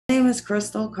is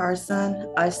Crystal Carson.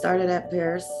 I started at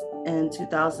Peirce in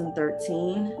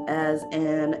 2013 as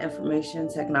an information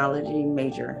technology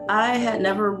major. I had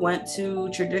never went to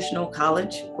traditional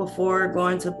college before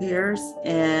going to Peirce,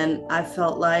 and I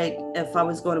felt like if I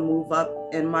was going to move up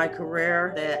in my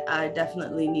career that I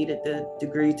definitely needed the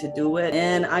degree to do it.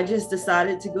 And I just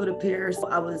decided to go to Peirce.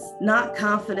 I was not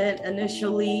confident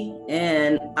initially,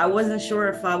 and I wasn't sure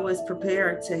if I was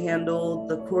prepared to handle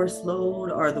the course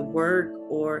load or the work,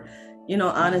 or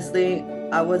honestly,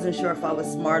 I wasn't sure if I was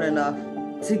smart enough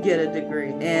to get a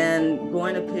degree. And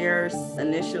going to Peirce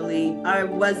initially, I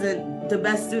wasn't the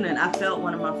best student. I failed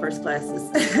one of my first classes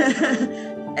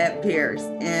at Peirce.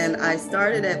 And I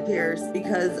started at Peirce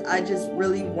because I just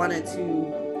really wanted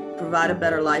to provide a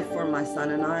better life for my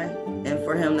son and I, and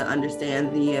for him to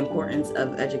understand the importance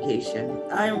of education.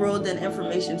 I enrolled in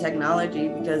information technology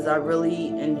because I really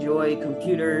enjoy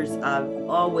computers. I've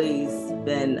always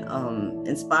been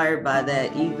inspired by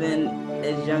that, even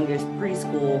as young as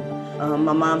preschool.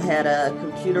 My mom had a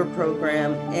computer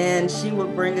program, and she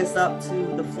would bring us up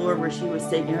to the floor where she was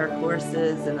taking her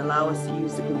courses and allow us to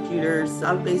use the computers.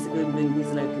 I've basically been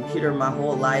using a computer my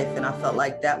whole life, and I felt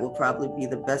like that would probably be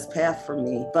the best path for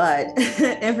me. But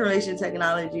information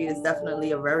technology is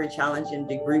definitely a very challenging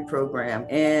degree program,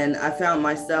 and I found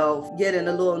myself getting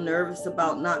a little nervous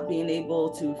about not being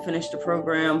able to finish the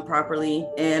program properly,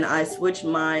 and I switched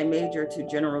my major to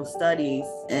general studies.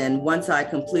 And once I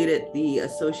completed the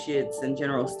associate's in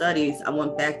general studies, I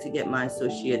went back to get my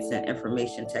associates in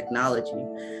information technology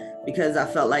because I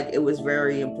felt like it was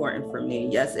very important for me.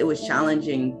 Yes, it was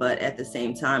challenging, but at the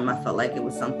same time, I felt like it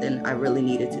was something I really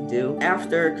needed to do.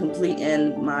 After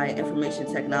completing my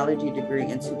information technology degree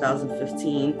in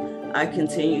 2015, I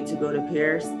continued to go to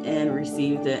Peirce and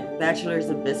received a Bachelor's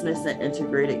of Business and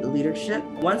Integrated Leadership.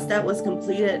 Once that was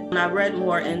completed, I read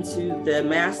more into the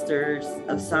Master's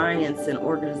of Science in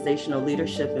Organizational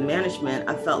Leadership and Management.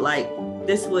 I felt like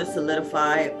this would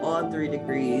solidify all 3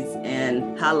 degrees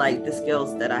and highlight the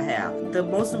skills that I have. The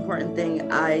most important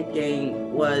thing I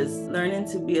gained was learning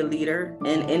to be a leader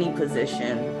in any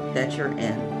position that you're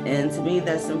in. And to me,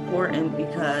 that's important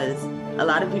because a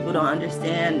lot of people don't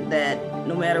understand that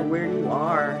no matter where you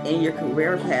are in your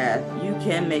career path, you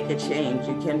can make a change.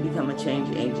 You can become a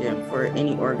change agent for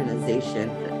any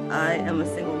organization. I am a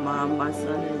single mom. My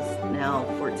son is now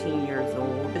 14 years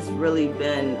old. It's really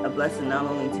been a blessing not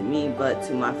only to me, but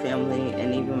to my family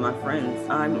and even my friends.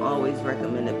 I'm always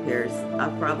recommended Peirce.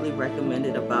 I've probably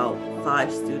recommended about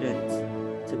 5 students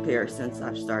to Peirce since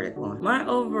I've started going. My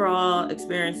overall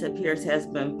experience at Peirce has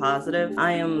been positive.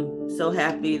 I am so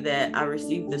happy that I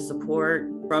received the support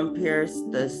from Peirce,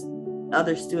 the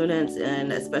other students,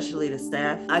 and especially the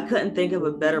staff. I couldn't think of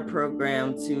a better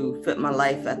program to fit my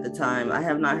life at the time. I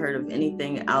have not heard of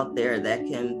anything out there that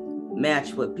can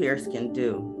match what Peirce can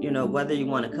do. Whether you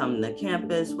want to come to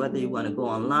campus, whether you want to go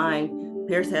online,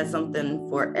 Peirce has something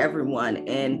for everyone,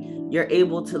 and you're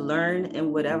able to learn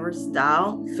in whatever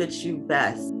style fits you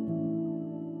best.